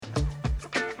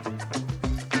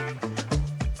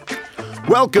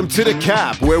Welcome to The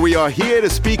Cap, where we are here to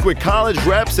speak with college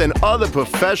reps and other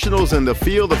professionals in the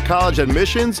field of college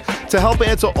admissions to help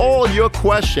answer all your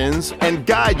questions and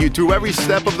guide you through every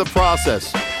step of the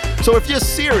process. So if you're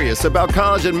serious about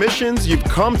college admissions, you've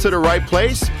come to the right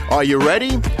place. Are you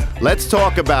ready? Let's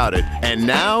talk about it. And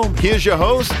now, here's your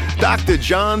host, Dr.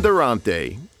 John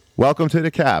Durante. Welcome to The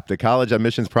Cap, the College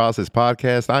Admissions Process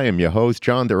Podcast. I am your host,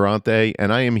 John Durante,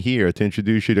 and I am here to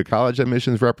introduce you to college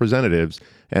admissions representatives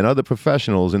and other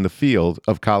professionals in the field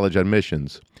of college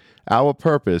admissions. Our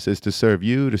purpose is to serve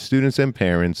you, the students and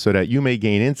parents, so that you may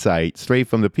gain insight straight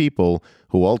from the people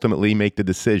who ultimately make the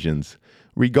decisions.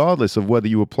 Regardless of whether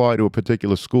you apply to a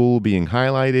particular school being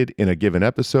highlighted in a given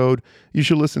episode, you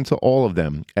should listen to all of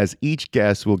them, as each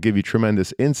guest will give you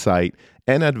tremendous insight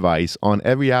and advice on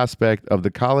every aspect of the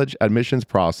college admissions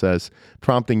process,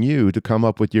 prompting you to come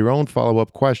up with your own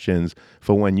follow-up questions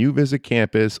for when you visit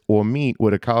campus or meet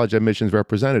with a college admissions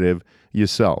representative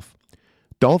yourself.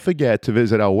 Don't forget to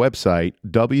visit our website,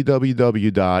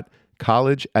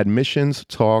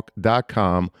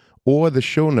 www.collegeadmissionstalk.com, or the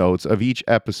show notes of each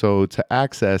episode to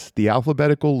access the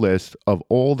alphabetical list of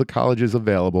all the colleges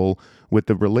available with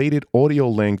the related audio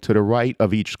link to the right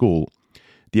of each school.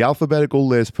 The alphabetical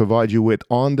list provides you with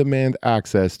on-demand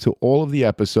access to all of the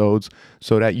episodes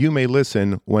so that you may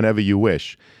listen whenever you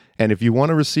wish. And if you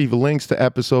want to receive links to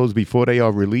episodes before they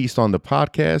are released on the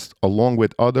podcast, along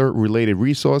with other related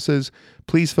resources,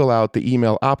 please fill out the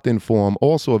email opt-in form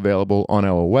also available on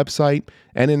our website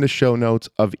and in the show notes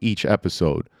of each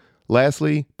episode.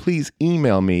 Lastly, please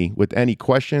email me with any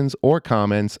questions or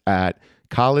comments at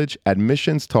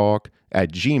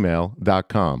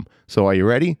collegeadmissionstalk@gmail.com. So are you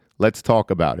ready? Let's talk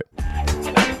about it.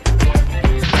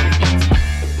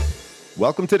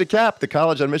 Welcome to The Cap, the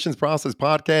College Admissions Process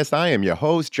Podcast. I am your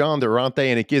host, John Durante,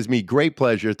 and it gives me great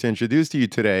pleasure to introduce to you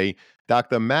today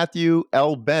Dr. Matthew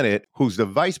L. Bennett, who's the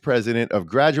Vice President of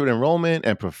Graduate Enrollment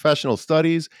and Professional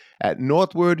Studies at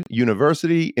Northwood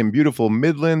University in beautiful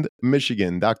Midland,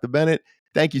 Michigan. Dr. Bennett,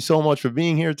 thank you so much for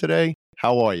being here today.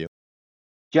 How are you?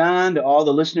 John, to all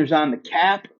the listeners on The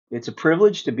Cap, it's a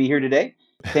privilege to be here today.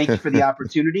 Thank you for the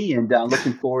opportunity, and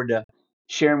looking forward to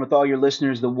sharing with all your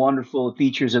listeners the wonderful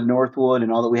features of Northwood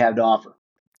and all that we have to offer.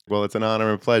 Well, it's an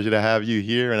honor and pleasure to have you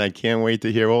here, and I can't wait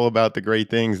to hear all about the great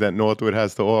things that Northwood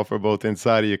has to offer, both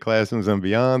inside of your classrooms and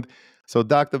beyond. So,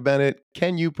 Dr. Bennett,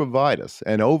 can you provide us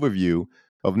an overview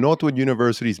of Northwood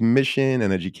University's mission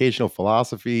and educational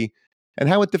philosophy and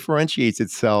how it differentiates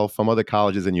itself from other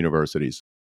colleges and universities?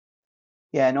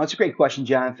 Yeah, no, it's a great question,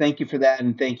 John. Thank you for that,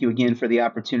 and thank you again for the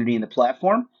opportunity and the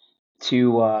platform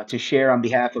to share on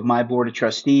behalf of my board of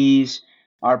trustees,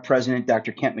 our president,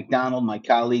 Dr. Kent McDonald, my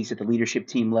colleagues at the leadership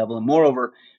team level, and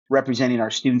moreover, representing our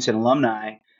students and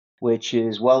alumni, which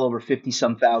is well over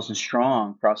 50-some thousand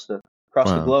strong across the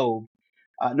Wow. globe.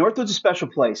 Northwood's a special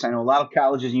place. I know a lot of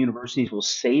colleges and universities will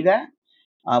say that,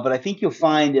 but I think you'll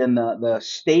find in the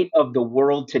state of the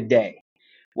world today,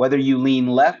 whether you lean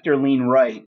left or lean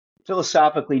right,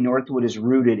 philosophically, Northwood is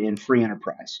rooted in free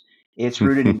enterprise. It's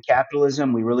rooted in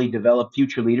capitalism. We really develop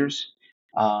future leaders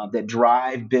that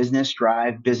drive business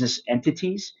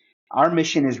entities. Our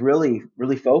mission is really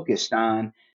focused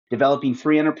on developing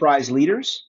free enterprise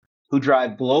leaders who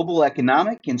drive global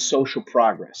economic and social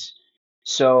progress.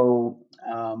 So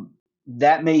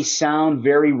that may sound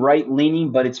very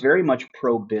right-leaning, but it's very much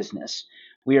pro-business.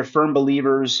 We are firm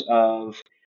believers of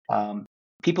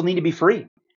people need to be free.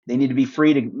 They need to be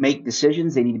free to make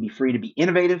decisions. They need to be free to be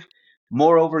innovative.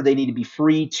 Moreover, they need to be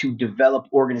free to develop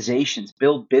organizations,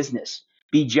 build business,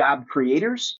 be job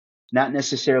creators, not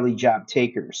necessarily job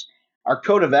takers. Our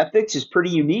code of ethics is pretty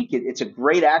unique. It's a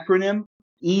great acronym,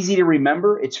 easy to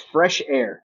remember. It's FRESH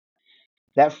AIR.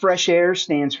 That FRESH AIR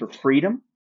stands for freedom,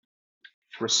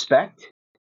 respect,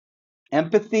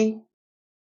 empathy,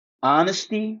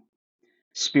 honesty,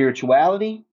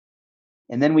 spirituality,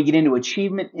 and then we get into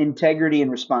achievement, integrity,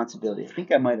 and responsibility. I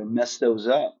think I might have messed those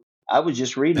up. I was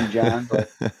just reading, John, but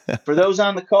for those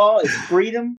on the call, it's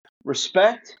freedom,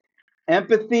 respect,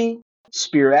 empathy,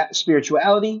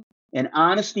 spirituality, and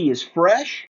honesty is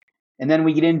fresh. And then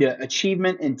we get into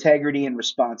achievement, integrity, and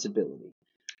responsibility.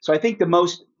 So I think the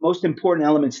most important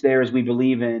elements there is we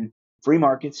believe in free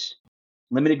markets,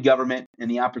 limited government, and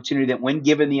the opportunity that when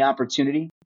given the opportunity,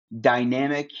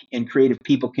 dynamic and creative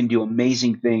people can do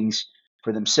amazing things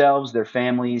for themselves, their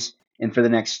families, and for the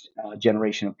next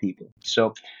generation of people.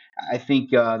 So I think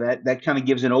that kind of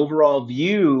gives an overall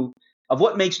view of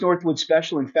what makes Northwood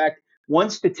special. In fact, one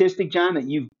statistic, John, that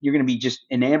you're going to be just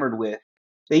enamored with,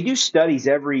 they do studies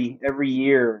every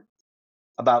year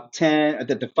about 10 at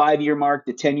the 5-year mark,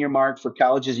 the 10-year mark for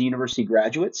colleges and university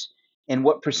graduates, and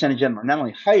what percentage of them are not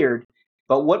only hired,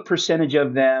 but what percentage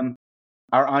of them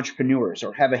are entrepreneurs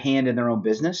or have a hand in their own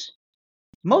business?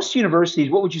 Most universities,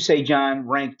 what would you say, John,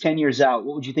 rank 10 years out?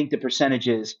 What would you think the percentage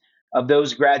is of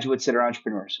those graduates that are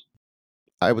entrepreneurs?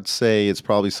 I would say it's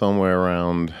probably somewhere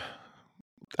around,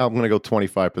 I'm going to go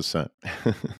 25%.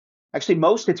 Actually,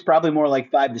 most, it's probably more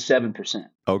like 5 to 7%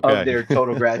 of Okay. their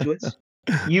total graduates.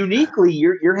 Uniquely,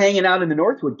 you're hanging out in the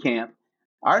Northwood camp.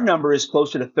 Our number is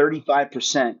closer to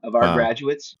 35% of our Wow.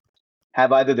 graduates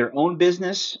have either their own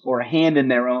business or a hand in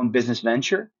their own business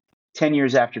venture 10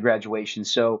 years after graduation.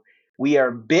 So we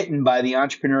are bitten by the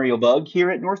entrepreneurial bug here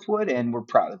at Northwood, and we're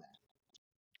proud of that.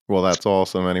 Well, that's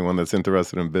awesome. Anyone that's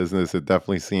interested in business, it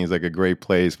definitely seems like a great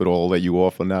place with all that you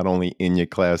offer, not only in your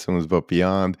classrooms, but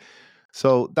beyond.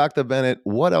 So, Dr. Bennett,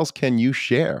 what else can you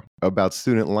share about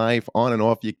student life on and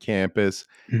off your campus?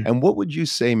 And what would you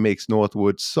say makes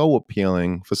Northwood so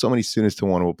appealing for so many students to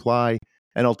want to apply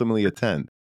and ultimately attend?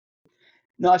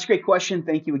 No, that's a great question.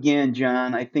 Thank you again,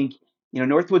 John. I think,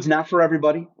 Northwood's not for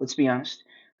everybody, let's be honest.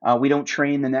 We don't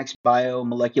train the next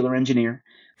biomolecular engineer.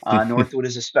 Northwood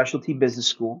is a specialty business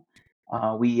school.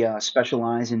 We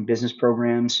specialize in business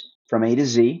programs from A to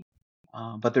Z,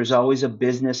 but there's always a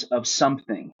business of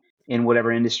something in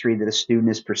whatever industry that a student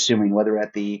is pursuing, whether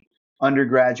at the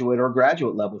undergraduate or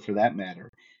graduate level for that matter.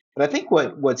 But I think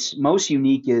what's most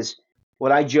unique is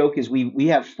what I joke is we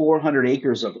have 400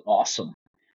 acres of awesome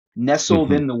nestled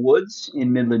Mhm. in the woods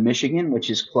in Midland, Michigan, which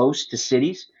is close to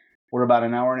cities. We're about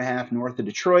an hour and a half north of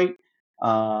Detroit,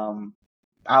 um,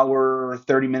 hour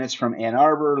 30 minutes from Ann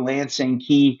Arbor, Lansing,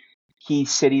 key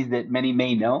cities that many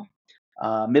may know.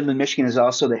 Midland, Michigan is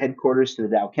also the headquarters to the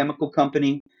Dow Chemical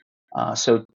Company.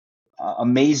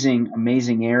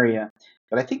 Amazing area.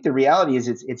 But I think the reality is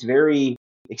it's very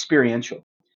experiential.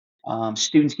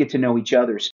 Students get to know each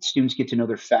other. Students get to know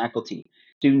their faculty.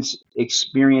 Students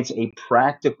experience a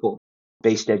practical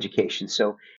based education.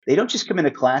 So they don't just come into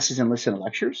classes and listen to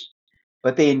lectures,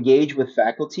 but they engage with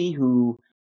faculty who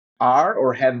are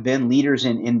or have been leaders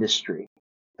in industry.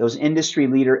 Those industry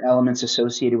leader elements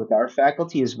associated with our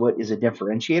faculty is what is a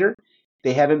differentiator.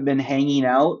 They haven't been hanging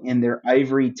out in their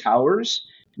ivory towers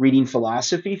reading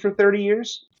philosophy for 30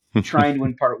 years, trying to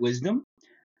impart wisdom.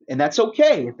 And that's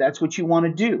okay if that's what you want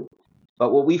to do.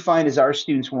 But what we find is our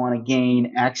students want to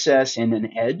gain access and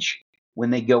an edge when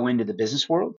they go into the business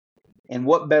world. And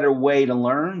what better way to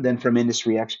learn than from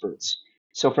industry experts?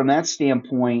 So, from that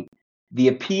standpoint, the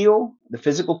appeal, the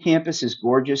physical campus is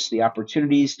gorgeous. The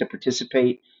opportunities to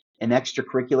participate in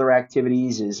extracurricular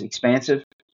activities is expansive.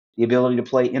 The ability to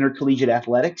play intercollegiate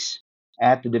athletics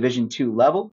at the Division II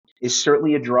level is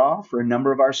certainly a draw for a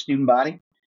number of our student body.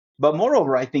 But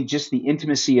moreover, I think just the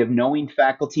intimacy of knowing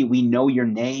faculty, we know your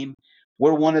name.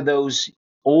 We're one of those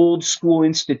old school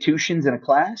institutions in a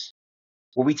class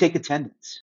where we take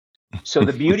attendance. So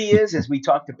the beauty is, as we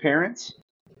talk to parents,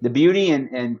 the beauty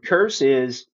and curse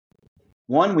is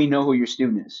one, we know who your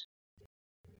student is.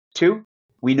 Two,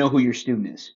 we know who your student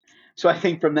is. So I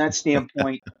think from that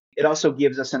standpoint, it also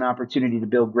gives us an opportunity to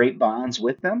build great bonds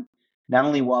with them, not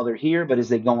only while they're here, but as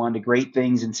they go on to great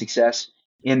things and success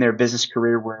in their business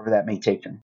career, wherever that may take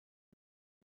them.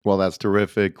 Well, that's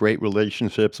terrific. Great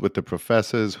relationships with the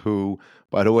professors who,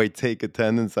 by the way, take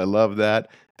attendance. I love that.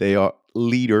 They are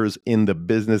leaders in the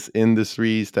business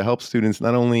industries to help students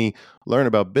not only learn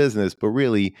about business, but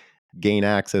really gain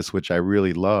access, which I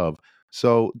really love.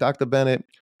 So, Dr. Bennett,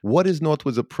 what is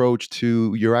Northwood's approach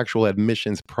to your actual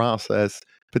admissions process,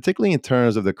 particularly in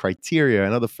terms of the criteria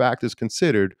and other factors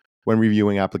considered when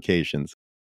reviewing applications?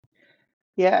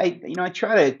 Yeah, I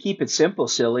try to keep it simple,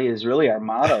 silly is really our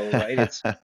motto, right? It's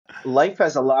life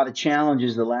has a lot of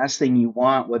challenges. The last thing you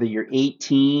want, whether you're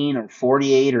 18 or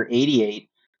 48 or 88,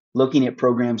 looking at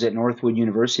programs at Northwood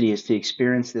University is to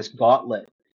experience this gauntlet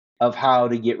of how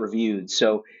to get reviewed.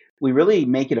 So we really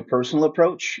make it a personal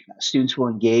approach. Students will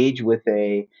engage with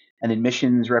an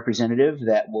admissions representative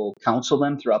that will counsel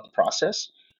them throughout the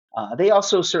process. They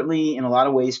also certainly, in a lot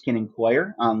of ways, can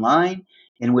inquire online,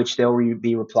 in which they'll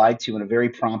be replied to in a very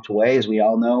prompt way. As we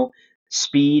all know,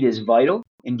 speed is vital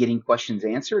in getting questions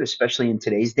answered, especially in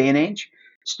today's day and age.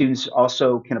 Students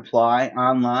also can apply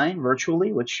online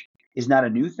virtually, which is not a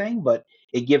new thing, but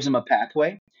it gives them a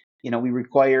pathway. We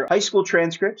require high school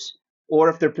transcripts, or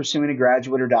if they're pursuing a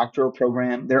graduate or doctoral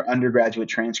program, their undergraduate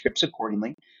transcripts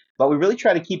accordingly. But we really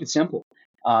try to keep it simple.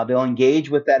 They'll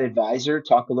engage with that advisor,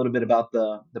 talk a little bit about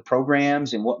the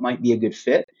programs and what might be a good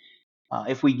fit.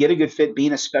 If we get a good fit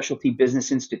being a specialty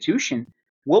business institution,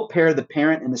 we'll pair the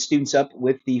parent and the students up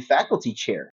with the faculty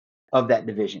chair of that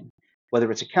division, whether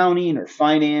it's accounting or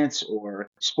finance or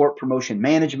sport promotion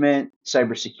management,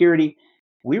 cybersecurity.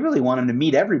 We really want them to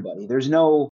meet everybody. There's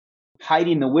no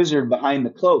hiding the wizard behind the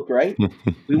cloak, right?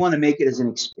 We want to make it as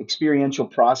an experiential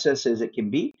process as it can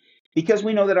be, because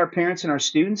we know that our parents and our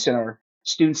students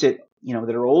that,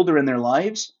 that are older in their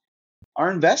lives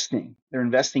are investing. They're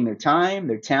investing their time,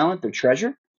 their talent, their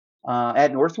treasure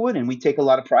at Northwood, and we take a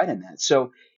lot of pride in that.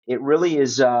 So it really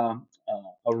is a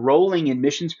rolling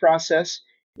admissions process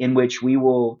in which we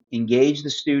will engage the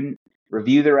student,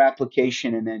 review their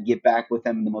application, and then get back with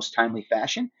them in the most timely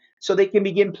fashion so they can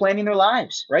begin planning their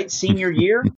lives, right? Senior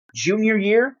year, junior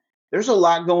year, there's a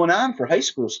lot going on for high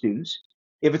school students.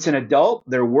 If it's an adult,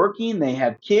 they're working, they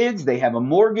have kids, they have a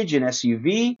mortgage, an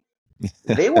SUV.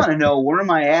 They want to know, where am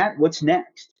I at? What's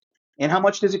next? And how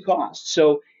much does it cost?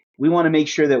 So we want to make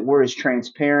sure that we're as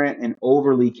transparent and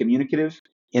overly communicative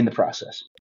in the process.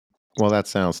 Well, that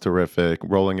sounds terrific.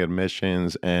 Rolling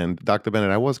admissions. And Dr. Bennett,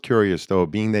 I was curious though,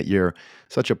 being that you're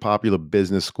such a popular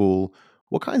business school,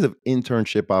 what kinds of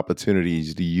internship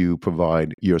opportunities do you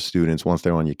provide your students once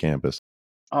they're on your campus?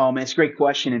 Oh man, it's a great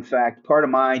question. In fact, part of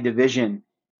my division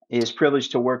is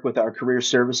privileged to work with our career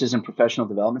services and professional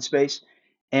development space.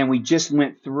 And we just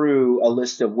went through a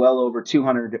list of well over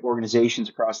 200 organizations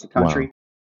across the Wow. country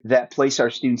that place our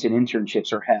students in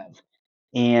internships or have.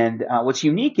 And what's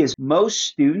unique is most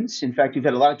students, in fact, we've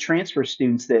had a lot of transfer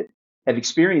students that have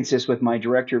experienced this with my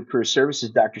director of career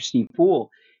services, Dr. Steve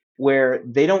Poole, where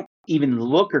they don't even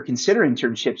look or consider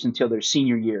internships until their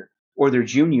senior year or their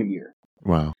junior year.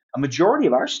 Wow. A majority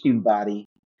of our student body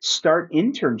start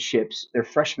internships their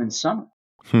freshman summer.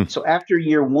 Hmm. So after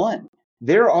year one,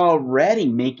 they're already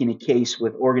making a case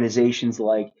with organizations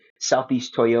like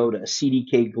Southeast Toyota,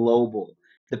 CDK Global,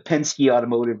 the Penske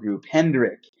Automotive Group,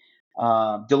 Hendrick,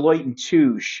 Deloitte and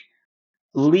Touche,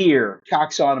 Lear,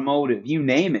 Cox Automotive, you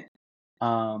name it,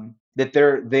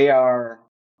 that they are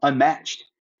unmatched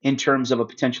in terms of a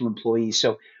potential employee.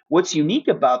 So what's unique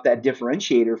about that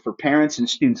differentiator for parents and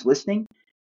students listening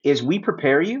is we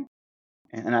prepare you.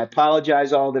 And I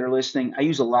apologize all that are listening. I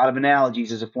use a lot of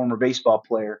analogies as a former baseball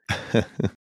player.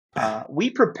 We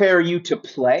prepare you to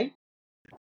play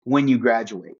when you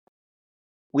graduate.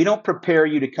 We don't prepare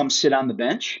you to come sit on the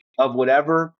bench of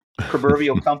whatever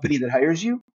proverbial company that hires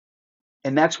you.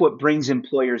 And that's what brings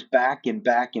employers back and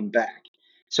back and back.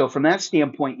 So from that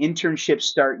standpoint, internships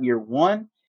start year one.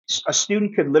 A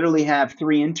student could literally have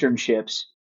 3 internships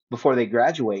before they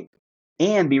graduate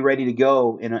and be ready to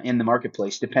go in the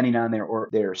marketplace, depending on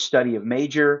their study of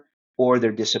major or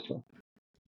their discipline.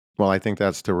 Well, I think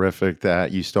that's terrific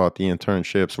that you start the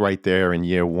internships right there in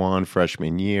year one,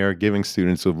 freshman year, giving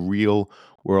students a real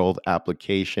world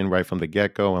application right from the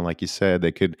get go. And like you said,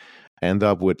 they could end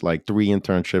up with like 3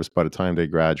 internships by the time they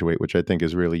graduate, which I think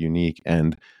is really unique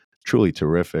and truly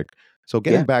terrific. So,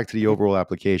 getting Yeah. back to the overall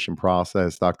application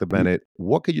process, Dr. Bennett,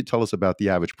 what could you tell us about the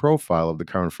average profile of the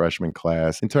current freshman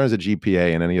class in terms of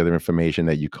GPA and any other information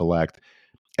that you collect?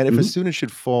 And if a Mhm. student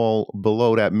should fall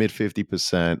below that mid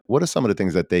 50%, what are some of the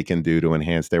things that they can do to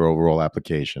enhance their overall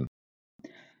application?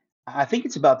 I think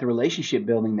it's about the relationship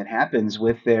building that happens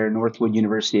with their Northwood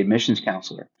University admissions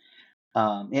counselor.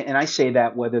 And I say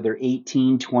that whether they're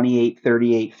 18, 28,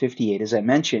 38, 58, as I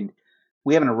mentioned,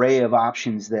 we have an array of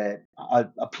options that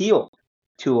appeal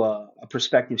to a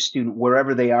prospective student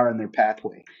wherever they are in their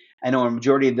pathway. I know a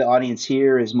majority of the audience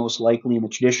here is most likely in the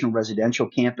traditional residential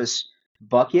campus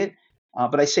bucket,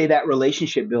 but I say that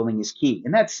relationship building is key.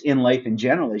 And that's in life in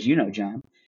general, as you know, John.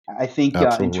 I think in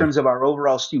Absolutely. terms of our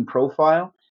overall student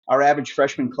profile, our average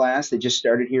freshman class that just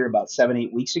started here about 7,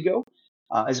 8 weeks ago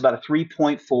is about a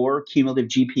 3.4 cumulative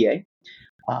GPA.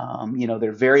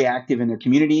 They're very active in their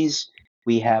communities.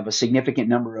 We have a significant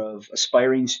number of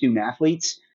aspiring student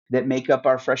athletes that make up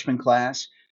our freshman class,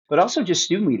 but also just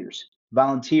student leaders,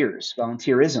 volunteers,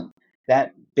 volunteerism.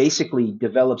 That basically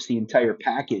develops the entire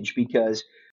package because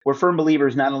we're firm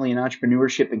believers not only in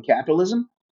entrepreneurship and capitalism,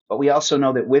 but we also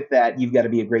know that with that, you've got to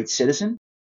be a great citizen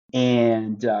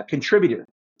and contributor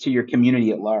to your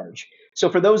community at large. So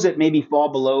for those that maybe fall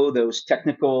below those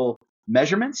technical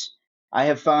measurements, we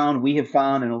have found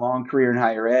in a long career in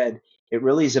higher ed, it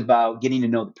really is about getting to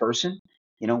know the person.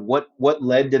 What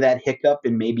led to that hiccup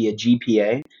in maybe a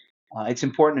GPA. It's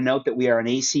important to note that we are an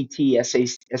ACT,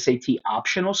 SAT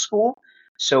optional school,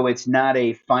 so it's not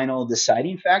a final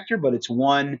deciding factor, but it's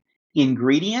one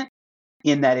ingredient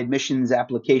in that admissions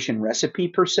application recipe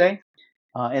per se.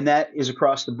 And that is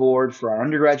across the board for our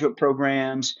undergraduate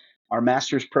programs, our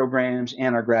master's programs,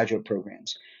 and our graduate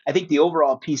programs. I think the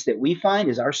overall piece that we find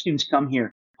is our students come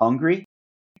here hungry,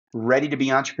 ready to be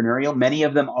entrepreneurial. Many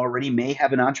of them already may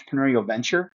have an entrepreneurial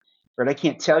venture, but I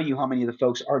can't tell you how many of the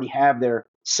folks already have their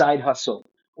side hustle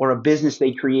or a business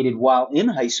they created while in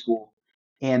high school,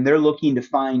 and they're looking to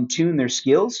fine tune their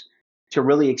skills to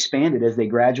really expand it as they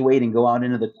graduate and go out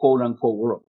into the quote unquote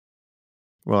world.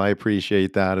 Well, I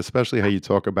appreciate that, especially how you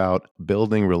talk about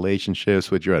building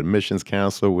relationships with your admissions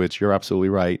counselor, which you're absolutely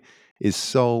right, is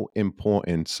so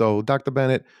important. So, Dr.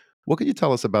 Bennett, what could you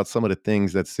tell us about some of the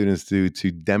things that students do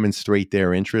to demonstrate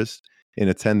their interest in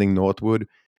attending Northwood?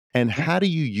 And Yeah. how do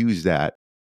you use that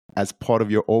as part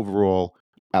of your overall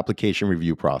application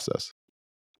review process?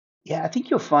 Yeah, I think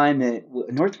you'll find that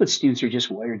Northwood students are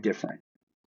just wired different.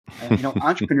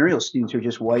 Entrepreneurial students are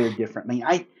just wired different. I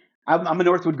mean, I'm a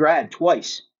Northwood grad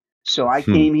twice, so I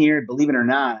Hmm. came here. Believe it or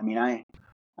not, I mean,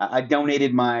 I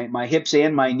donated my hips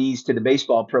and my knees to the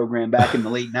baseball program back in the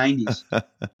late '90s.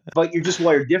 But you're just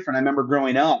wired different. I remember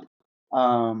growing up.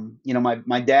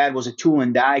 My dad was a tool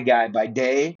and die guy by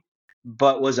day,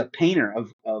 but was a painter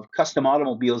of custom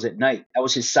automobiles at night. That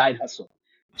was his side hustle.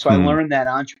 So I Hmm. learned that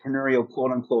entrepreneurial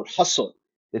quote unquote hustle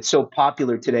that's so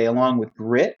popular today, along with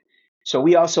grit. So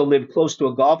we also lived close to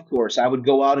a golf course. I would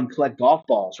go out and collect golf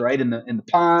balls, right, in the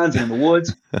ponds and in the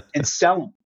woods, and sell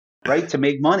them, right, to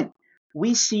make money.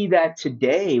 We see that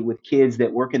today with kids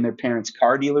that work in their parents'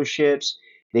 car dealerships.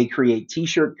 They create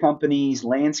T-shirt companies,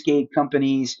 landscape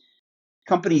companies,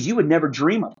 companies you would never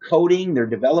dream of. Coding, they're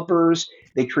developers.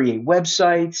 They create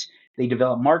websites. They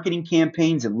develop marketing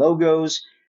campaigns and logos.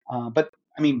 But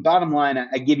I mean, bottom line,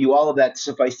 I give you all of that.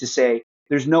 Suffice to say,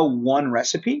 there's no one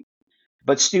recipe.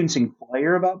 But students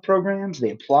inquire about programs. They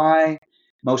apply.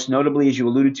 Most notably, as you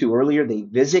alluded to earlier, they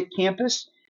visit campus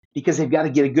because they've got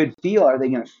to get a good feel. Are they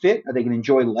going to fit? Are they going to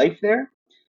enjoy life there?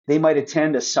 They might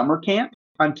attend a summer camp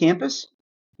on campus.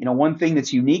 One thing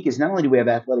that's unique is not only do we have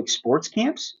athletic sports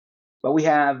camps, but we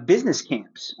have business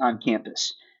camps on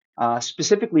campus.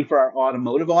 Specifically for our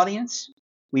automotive audience,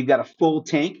 we've got a full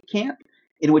tank camp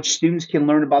in which students can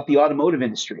learn about the automotive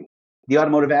industry, the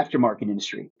automotive aftermarket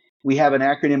industry. We have an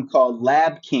acronym called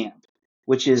Lab Camp,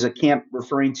 which is a camp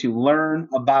referring to learn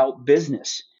about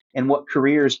business and what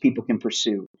careers people can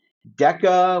pursue.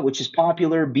 DECA, which is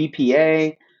popular,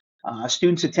 BPA,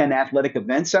 students attend athletic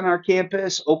events on our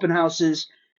campus, open houses.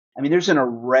 I mean, there's an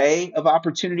array of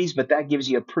opportunities, but that gives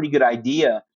you a pretty good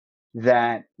idea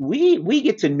that we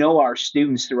get to know our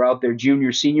students throughout their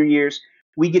junior, senior years.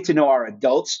 We get to know our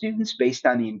adult students based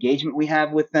on the engagement we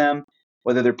have with them,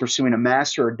 whether they're pursuing a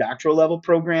master or doctoral level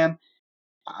program.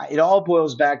 It all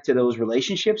boils back to those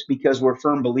relationships because we're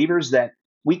firm believers that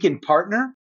we can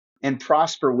partner and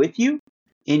prosper with you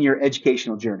in your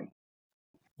educational journey.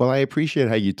 Well, I appreciate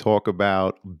how you talk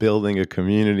about building a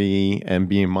community and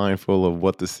being mindful of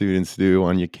what the students do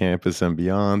on your campus and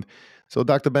beyond. So,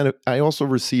 Dr. Bennett, I also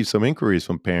received some inquiries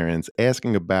from parents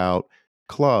asking about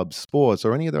clubs, sports,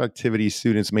 or any other activities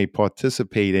students may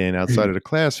participate in outside of the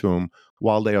classroom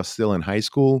while they are still in high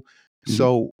school. Mhm.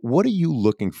 So, what are you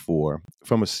looking for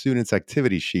from a student's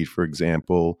activity sheet, for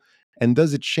example? And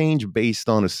does it change based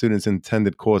on a student's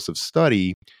intended course of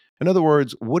study? In other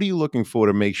words, what are you looking for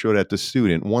to make sure that the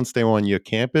student, once they're on your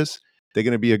campus, they're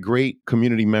going to be a great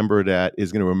community member that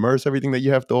is going to immerse everything that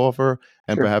you have to offer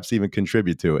and Sure. perhaps even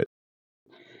contribute to it?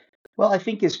 Well, I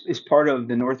think as part of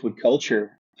the Northwood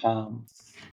culture,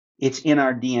 it's in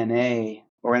our DNA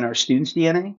or in our students'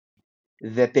 DNA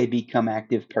that they become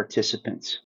active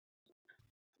participants.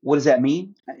 What does that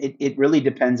mean? It really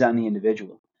depends on the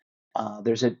individual.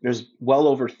 There's well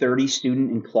over 30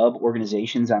 student and club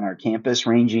organizations on our campus,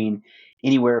 ranging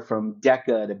anywhere from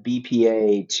DECA to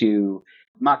BPA to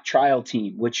mock trial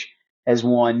team, which has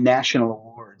won national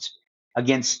awards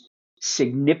against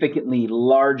significantly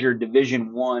larger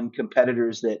Division One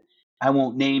competitors that I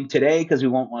won't name today because we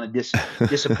won't want to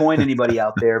disappoint anybody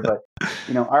out there. But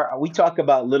we talk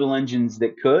about little engines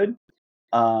that could.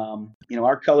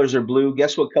 Our colors are blue.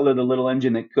 Guess what color the little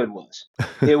engine that could was?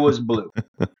 It was blue.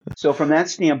 So from that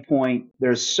standpoint,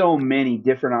 there's so many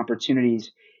different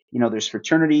opportunities. There's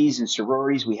fraternities and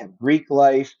sororities. We have Greek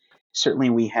life.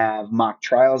 Certainly, we have mock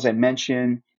trials. I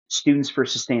mentioned students for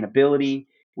sustainability.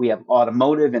 We have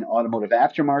automotive and automotive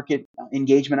aftermarket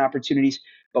engagement opportunities.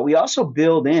 But we also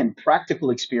build in practical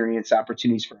experience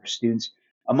opportunities for our students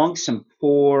amongst some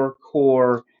core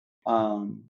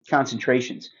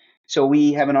concentrations. So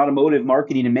we have an automotive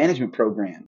marketing and management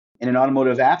program and an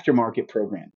automotive aftermarket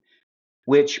program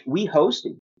which we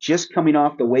hosted just coming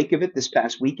off the wake of it this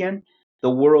past weekend, the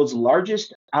world's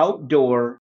largest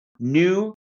outdoor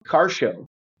new car show.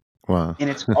 Wow.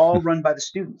 And it's all run by the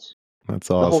students, That's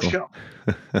the whole awesome. show.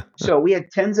 So we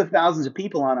had tens of thousands of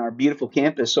people on our beautiful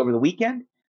campus over the weekend,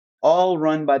 all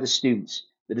run by the students.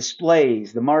 The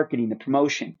displays, the marketing, the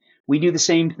promotion. We do the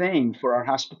same thing for our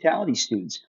hospitality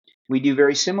students. We do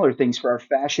very similar things for our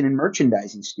fashion and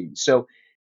merchandising students. So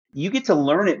you get to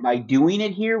learn it by doing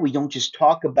it here. We don't just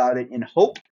talk about it in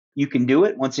hope. you can do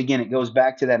it. Once again, it goes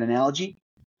back to that analogy.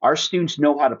 Our students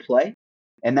know how to play,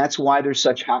 and that's why they're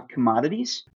such hot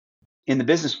commodities in the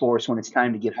business force when it's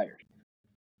time to get hired.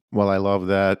 Well, I love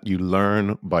that. You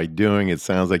learn by doing. It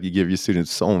sounds like you give your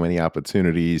students so many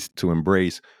opportunities to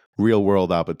embrace real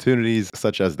world opportunities,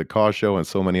 such as the car show and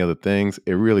so many other things.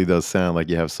 It really does sound like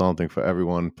you have something for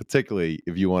everyone, particularly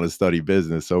if you want to study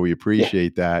business. So we Yeah,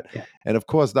 appreciate that. yeah, And of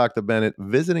course, Dr. Bennett,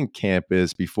 visiting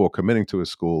campus before committing to a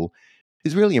school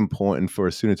is really important for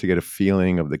a student to get a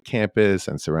feeling of the campus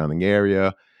and surrounding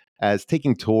area, as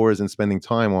taking tours and spending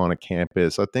time on a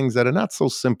campus are things that are not so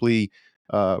simply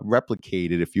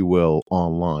replicated, if you will,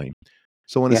 online.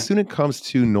 So when a yeah. student comes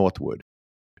to Northwood,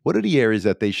 what are the areas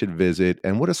that they should visit,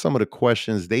 and what are some of the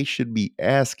questions they should be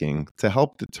asking to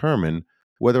help determine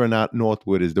whether or not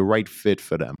Northwood is the right fit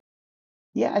for them?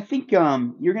 Yeah, I think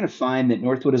you're going to find that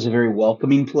Northwood is a very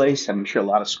welcoming place. I'm sure a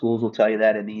lot of schools will tell you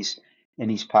that in these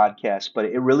podcasts, but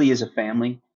it really is a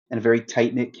family and a very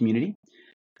tight knit community.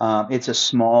 It's a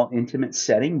small, intimate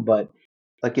setting, but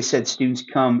like I said, students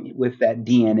come with that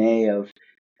DNA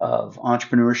of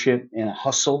entrepreneurship and a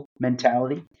hustle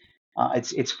mentality.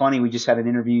 It's funny. We just had an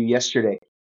interview yesterday.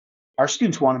 Our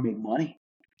students want to make money.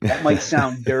 That might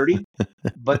sound dirty,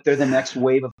 but they're the next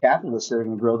wave of capitalists that are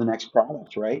going to grow the next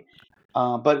product, right?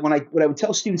 But what I would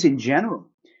tell students in general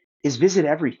is visit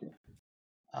everything.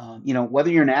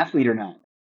 Whether you're an athlete or not,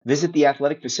 visit the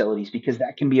athletic facilities because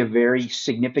that can be a very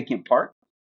significant part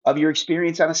of your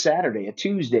experience on a Saturday, a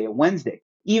Tuesday, a Wednesday,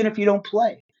 even if you don't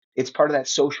play. It's part of that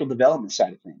social development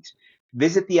side of things.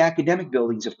 Visit the academic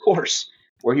buildings, of course,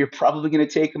 where you're probably going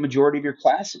to take a majority of your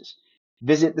classes.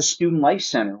 Visit the Student Life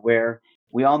Center, where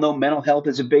we all know mental health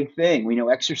is a big thing. We know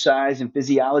exercise and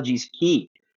physiology is key.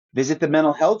 Visit the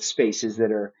mental health spaces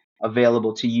that are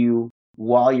available to you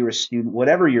while you're a student,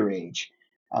 whatever your age.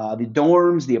 The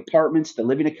dorms, the apartments, the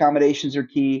living accommodations are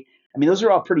key. I mean, those are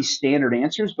all pretty standard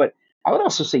answers, but I would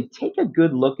also say take a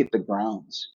good look at the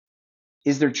grounds.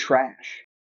 Is there trash?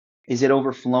 Is it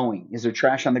overflowing? Is there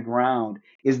trash on the ground?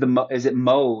 Is it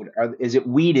mowed? Is it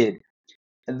weeded?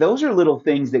 And those are little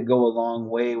things that go a long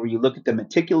way where you look at the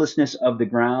meticulousness of the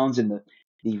grounds and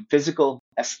the physical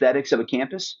aesthetics of a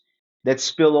campus that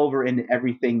spill over into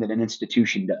everything that an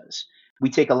institution does. We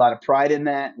take a lot of pride in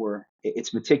that, where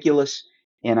it's meticulous,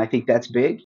 and I think that's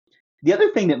big. The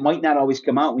other thing that might not always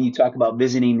come out when you talk about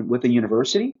visiting with a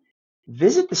university,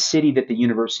 visit the city that the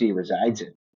university resides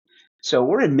in. So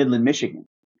we're in Midland, Michigan.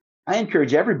 I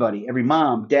encourage everybody, every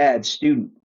mom, dad,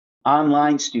 student,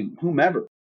 online student, whomever,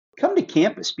 come to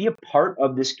campus, be a part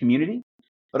of this community,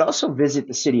 but also visit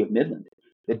the city of Midland,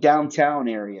 the downtown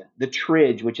area, the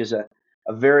Tridge, which is a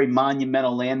very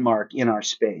monumental landmark in our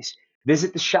space.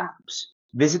 Visit the shops,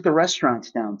 visit the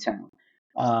restaurants downtown,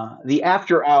 the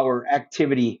after hour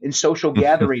activity and social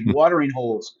gathering, watering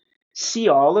holes. See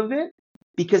all of it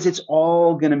because it's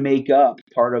all going to make up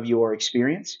part of your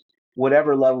experience,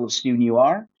 whatever level of student you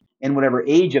are and whatever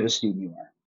age of a student you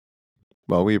are.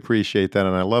 Well, we appreciate that.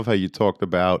 And I love how you talked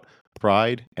about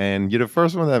pride. And you're the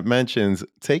first one that mentions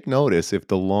take notice if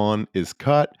the lawn is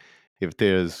cut, if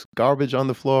there's garbage on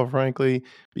the floor, frankly,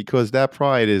 because that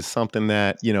pride is something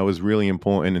that, is really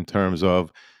important in terms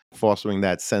of fostering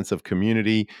that sense of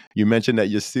community. You mentioned that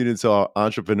your students are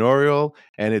entrepreneurial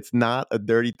and it's not a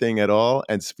dirty thing at all.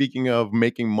 And speaking of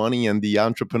making money and the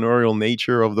entrepreneurial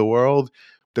nature of the world,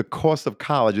 the cost of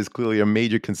college is clearly a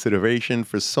major consideration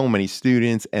for so many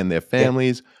students and their Yeah.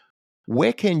 families.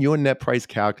 Where can your net price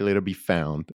calculator be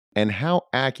found, and how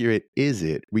accurate is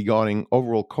it regarding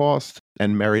overall cost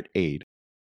and merit aid?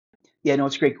 Yeah, no,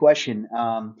 it's a great question.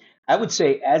 I would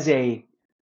say, as a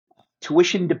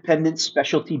tuition dependent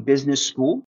specialty business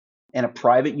school and a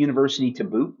private university to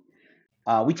boot,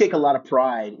 we take a lot of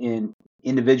pride in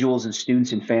individuals and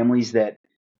students and families that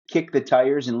kick the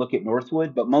tires and look at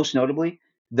Northwood, but most notably,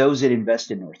 those that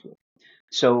invest in Northwood.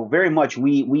 So very much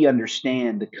we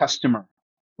understand the customer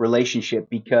relationship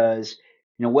because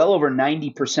well over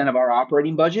 90% of our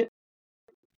operating budget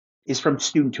is from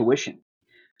student tuition.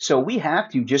 So we have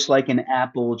to, just like an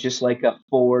Apple, just like a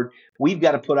Ford, we've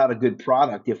got to put out a good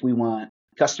product if we want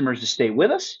customers to stay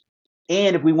with us.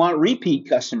 And if we want repeat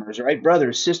customers, right?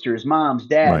 Brothers, sisters, moms,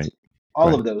 dads, Right,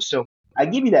 all right. of those. So I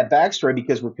give you that backstory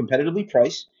because we're competitively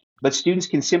priced, but students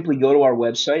can simply go to our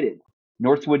website at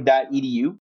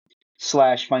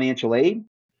northwood.edu/financial aid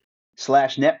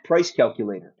 /net price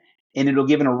calculator. And it'll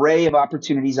give an array of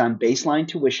opportunities on baseline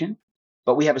tuition,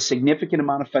 but we have a significant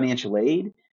amount of financial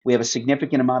aid. We have a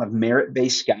significant amount of merit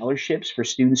based scholarships for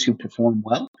students who perform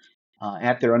well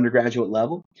at their undergraduate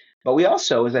level. But we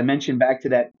also, as I mentioned, back to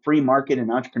that free market and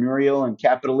entrepreneurial and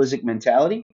capitalistic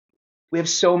mentality, We have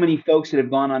so many folks that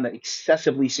have gone on to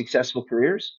excessively successful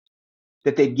careers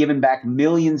that they've given back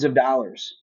millions of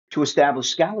dollars to establish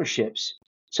scholarships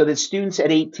so that students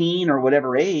at 18 or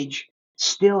whatever age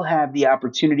still have the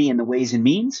opportunity and the ways and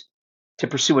means to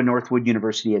pursue a Northwood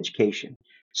University education.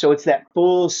 So it's that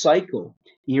full cycle.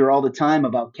 You hear all the time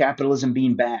about capitalism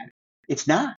being bad. It's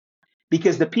not,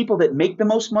 because the people that make the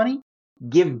most money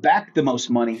give back the most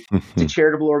money to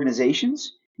charitable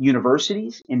organizations,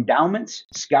 universities, endowments,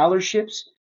 scholarships,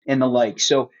 and the like.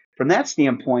 So, from that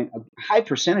standpoint, a high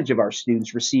percentage of our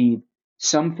students receive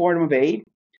some form of aid,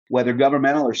 whether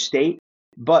governmental or state,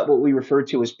 but what we refer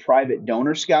to as private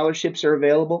donor scholarships are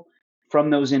available from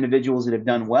those individuals that have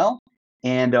done well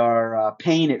and are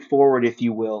paying it forward, if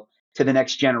you will, to the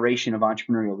next generation of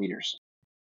entrepreneurial leaders.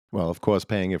 Well, of course,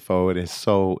 paying it forward is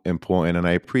so important. And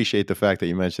I appreciate the fact that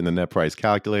you mentioned the net price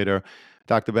calculator.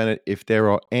 Dr. Bennett, if there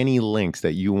are any links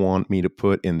that you want me to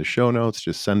put in the show notes,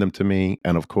 just send them to me.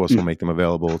 And of course, we'll make them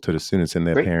available to the students and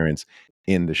their Great. parents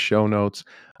in the show notes.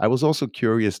 I was also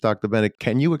curious, Dr. Bennett,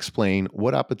 can you explain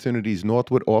what opportunities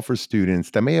Northwood offers students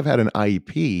that may have had an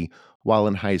IEP while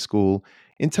in high school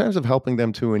in terms of helping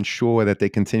them to ensure that they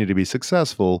continue to be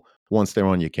successful once they're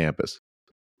on your campus?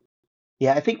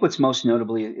 Yeah, I think what's most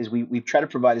notably is we try to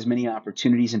provide as many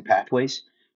opportunities and pathways,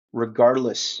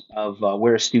 regardless of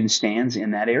where a student stands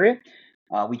in that area.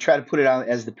 We try to put it out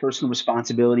as the personal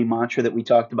responsibility mantra that we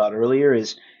talked about earlier,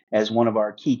 is as one of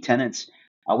our key tenets.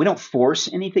 We don't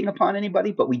force anything upon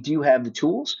anybody, but we do have the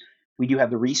tools. We do have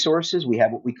the resources. We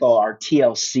have what we call our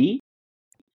TLC,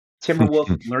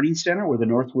 Timberwolf Learning Center. We're the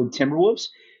Northwood Timberwolves.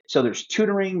 So there's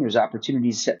tutoring, there's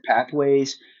opportunities to set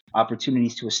pathways,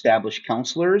 opportunities to establish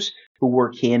counselors who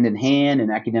work hand in hand,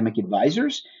 and academic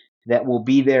advisors that will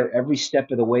be there every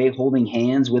step of the way, holding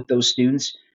hands with those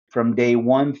students from day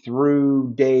one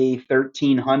through day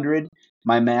 1300.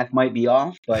 My math might be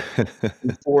off, but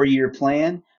the 4-year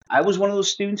plan. I was one of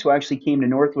those students who actually came to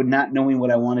Northwood not knowing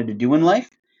what I wanted to do in life.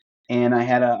 And I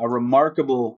had a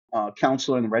remarkable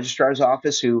counselor in the registrar's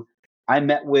office who I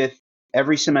met with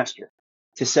every semester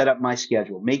to set up my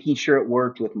schedule, making sure it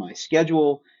worked with my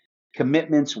schedule,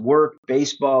 commitments, work,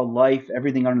 baseball, life,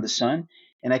 everything under the sun.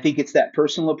 And I think it's that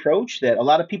personal approach that a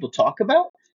lot of people talk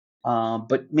about,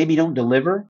 but maybe don't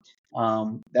deliver.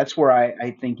 That's where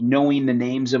I think knowing the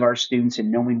names of our students and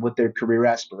knowing what their career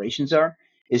aspirations are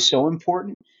is so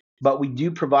important. But we do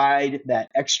provide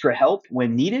that extra help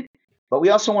when needed. But we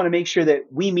also want to make sure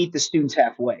that we meet the students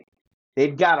halfway.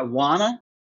 They've got to wanna,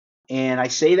 and I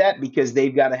say that because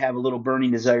they've got to have a little burning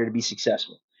desire to be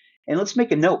successful. And let's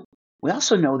make a note. We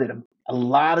also know that a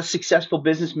lot of successful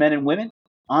businessmen and women,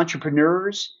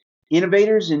 entrepreneurs,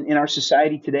 innovators in our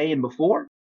society today and before,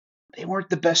 they weren't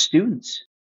the best students.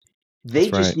 They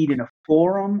That's right. just needed a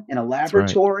forum and a That's right.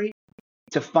 laboratory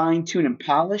to fine tune and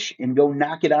polish and go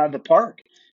knock it out of the park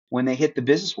when they hit the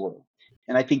business world.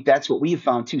 And I think that's what we have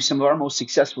found too. Some of our most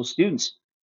successful students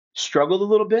struggled a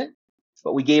little bit,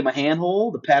 but we gave them a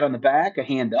handhold, a pat on the back, a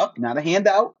hand up, not a hand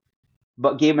out,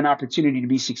 but gave them an opportunity to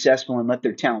be successful and let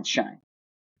their talents shine.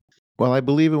 Well, I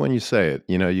believe it when you say it.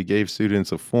 You know, you gave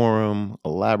students a forum, a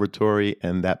laboratory,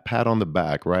 and that pat on the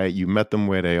back, right? You met them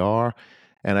where they are.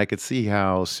 And I could see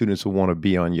how students will want to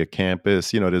be on your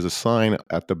campus. You know, there's a sign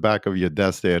at the back of your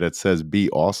desk there that says, be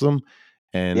awesome.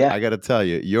 And Yeah. I got to tell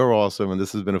you, you're awesome. And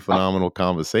this has been a Oh, phenomenal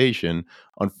conversation.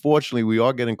 Unfortunately, we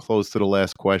are getting close to the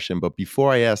last question. But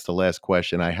before I ask the last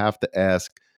question, I have to ask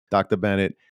Dr.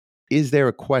 Bennett, is there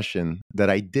a question that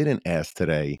I didn't ask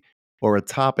today or a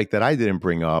topic that I didn't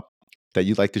bring up that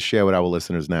you'd like to share with our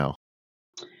listeners now?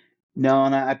 no,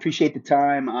 and I appreciate the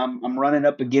time. I'm running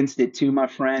up against it too, my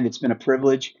friend. It's been a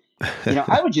privilege.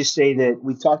 I would just say that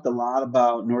we've talked a lot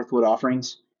about Northwood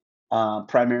offerings,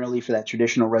 primarily for that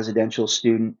traditional residential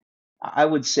student. I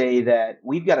would say that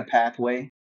we've got a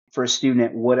pathway for a student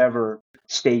at whatever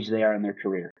stage they are in their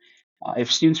career.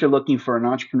 If students are looking for an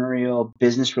entrepreneurial,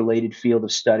 business related field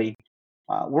of study,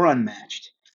 we're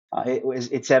unmatched.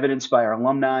 It's evidenced by our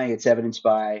alumni, it's evidenced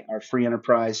by our free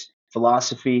enterprise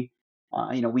philosophy.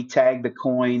 We tag the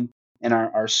coin, and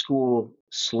our school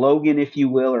slogan, if you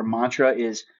will, or mantra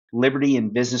is liberty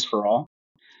and business for all.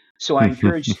 So I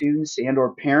encourage students and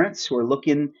or parents who are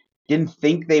looking, didn't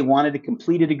think they wanted to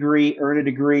complete a degree, earn a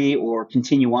degree, or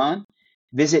continue on,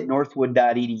 visit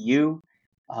northwood.edu.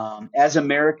 As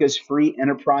America's free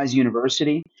enterprise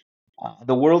university,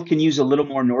 the world can use a little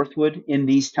more Northwood in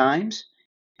these times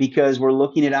because we're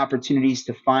looking at opportunities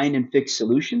to find and fix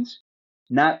solutions,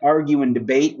 not argue and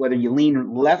debate whether you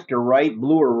lean left or right,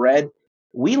 blue or red.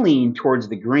 We lean towards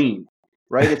the green,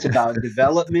 right? It's about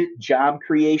development, job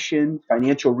creation,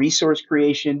 financial resource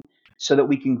creation so that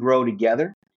we can grow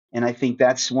together. And I think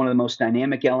that's one of the most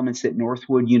dynamic elements that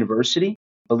Northwood University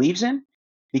believes in,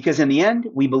 because in the end,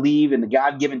 we believe in the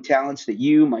God-given talents that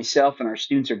you, myself, and our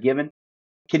students are given,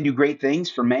 can do great things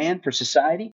for man, for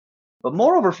society, but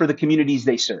moreover for the communities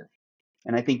they serve.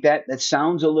 And I think that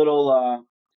sounds a little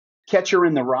catcher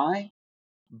in the rye,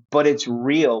 but it's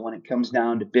real when it comes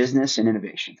down to business and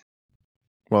innovation.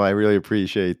 Well, I really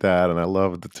appreciate that. And I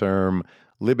love the term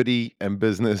liberty and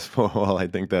business for all. I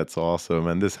think that's awesome.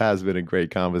 And this has been a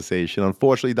great conversation.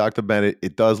 Unfortunately, Dr. Bennett,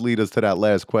 it does lead us to that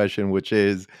last question, which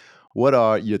is, what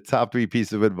are your top 3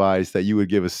 pieces of advice that you would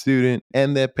give a student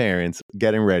and their parents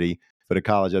getting ready for the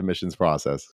college admissions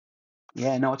process?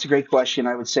 Yeah, no, it's a great question.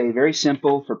 I would say very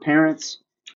simple for parents.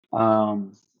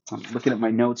 I'm looking at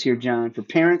my notes here, John. For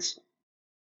parents,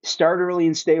 start early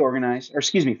and stay organized. Or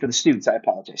excuse me, for the students, I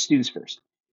apologize. Students first.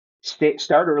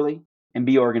 Start early and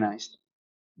be organized.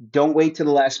 Don't wait to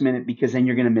the last minute, because then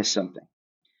you're going to miss something,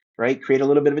 right? Create a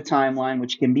little bit of a timeline,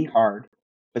 which can be hard,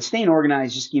 but staying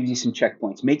organized just gives you some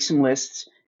checkpoints. Make some lists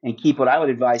and keep what I would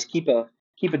advise, keep a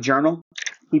journal,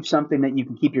 keep something that you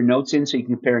can keep your notes in so you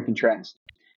can compare and contrast.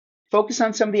 Focus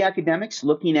on some of the academics,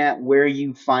 looking at where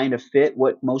you find a fit,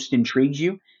 what most intrigues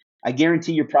you. I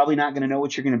guarantee you're probably not going to know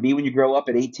what you're going to be when you grow up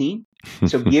at 18.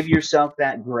 So give yourself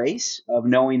that grace of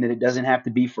knowing that it doesn't have to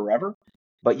be forever,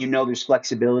 but there's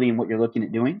flexibility in what you're looking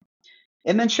at doing.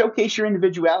 And then showcase your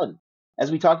individuality.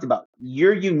 As we talked about,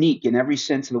 you're unique in every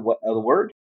sense of the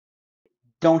word.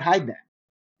 Don't hide that.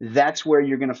 That's where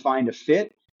you're going to find a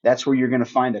fit. That's where you're going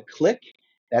to find a click.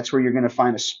 That's where you're going to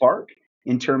find a spark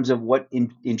in terms of what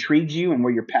intrigues you and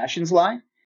where your passions lie.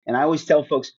 And I always tell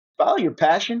folks, follow your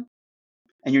passion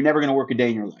and you're never going to work a day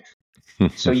in your life.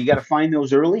 So you got to find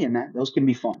those early, and those can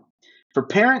be fun. For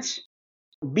parents,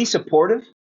 be supportive.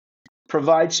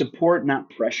 Provide support, not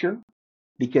pressure,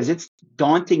 because it's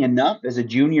daunting enough as a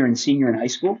junior and senior in high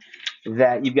school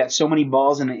that you've got so many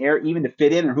balls in the air, even to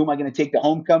fit in, or who am I going to take to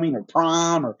homecoming or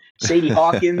prom or Sadie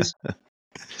Hawkins?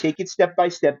 Take it step by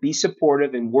step, be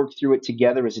supportive, and work through it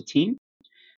together as a team.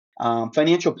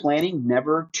 Financial planning,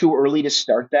 never too early to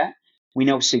start that. We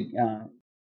know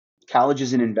college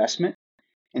is an investment,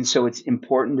 and so it's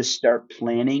important to start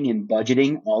planning and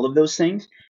budgeting all of those things,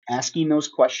 asking those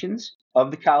questions of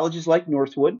the colleges like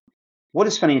Northwood. What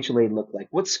does financial aid look like?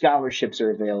 What scholarships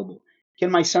are available?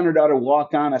 Can my son or daughter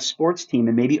walk on a sports team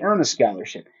and maybe earn a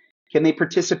scholarship? Can they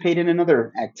participate in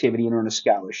another activity and earn a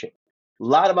scholarship? A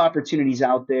lot of opportunities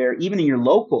out there, even in your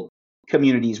local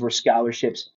communities, where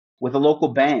scholarships with a local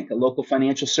bank, a local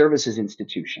financial services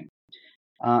institution.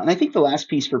 And I think the last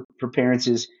piece for parents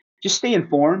is just stay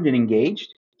informed and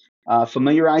engaged.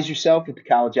 Familiarize yourself with the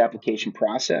college application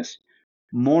process.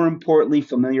 More importantly,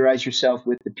 familiarize yourself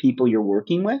with the people you're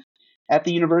working with at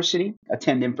the university.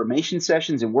 Attend information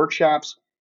sessions and workshops,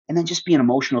 and then just be an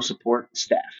emotional support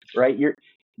staff, right?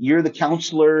 You're the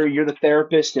counselor, you're the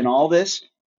therapist in all this,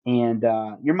 and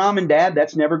your mom and dad,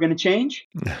 that's never going to change.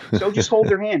 So just hold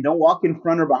their hand. Don't walk in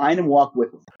front or behind them, walk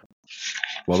with them.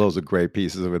 Well, those are great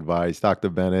pieces of advice. Dr.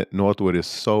 Bennett, Northwood is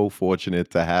so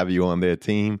fortunate to have you on their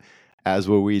team, as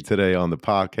were we today on the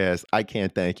podcast. I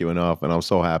can't thank you enough, and I'm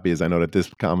so happy, as I know that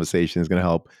this conversation is going to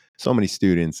help so many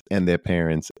students and their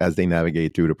parents as they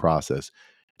navigate through the process.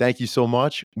 Thank you so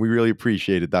much. We really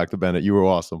appreciate it, Dr. Bennett. You were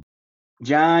awesome.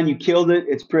 John, you killed it.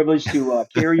 It's a privilege to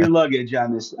carry your luggage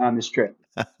on this trip.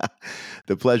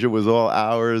 The pleasure was all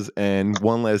ours. And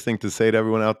one last thing to say to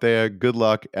everyone out there, good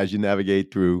luck as you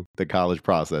navigate through the college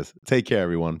process. Take care,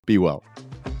 everyone. Be well.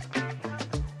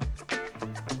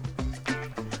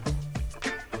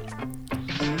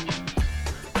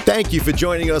 Thank you for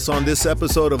joining us on this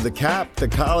episode of The CAP, the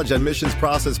College Admissions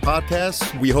Process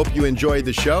Podcast. We hope you enjoyed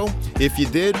the show. If you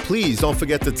did, please don't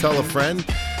forget to tell a friend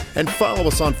and follow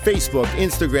us on Facebook,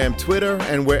 Instagram, Twitter,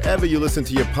 and wherever you listen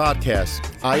to your podcasts.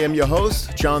 I am your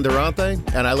host, John Durante,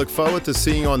 and I look forward to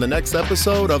seeing you on the next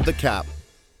episode of The CAP.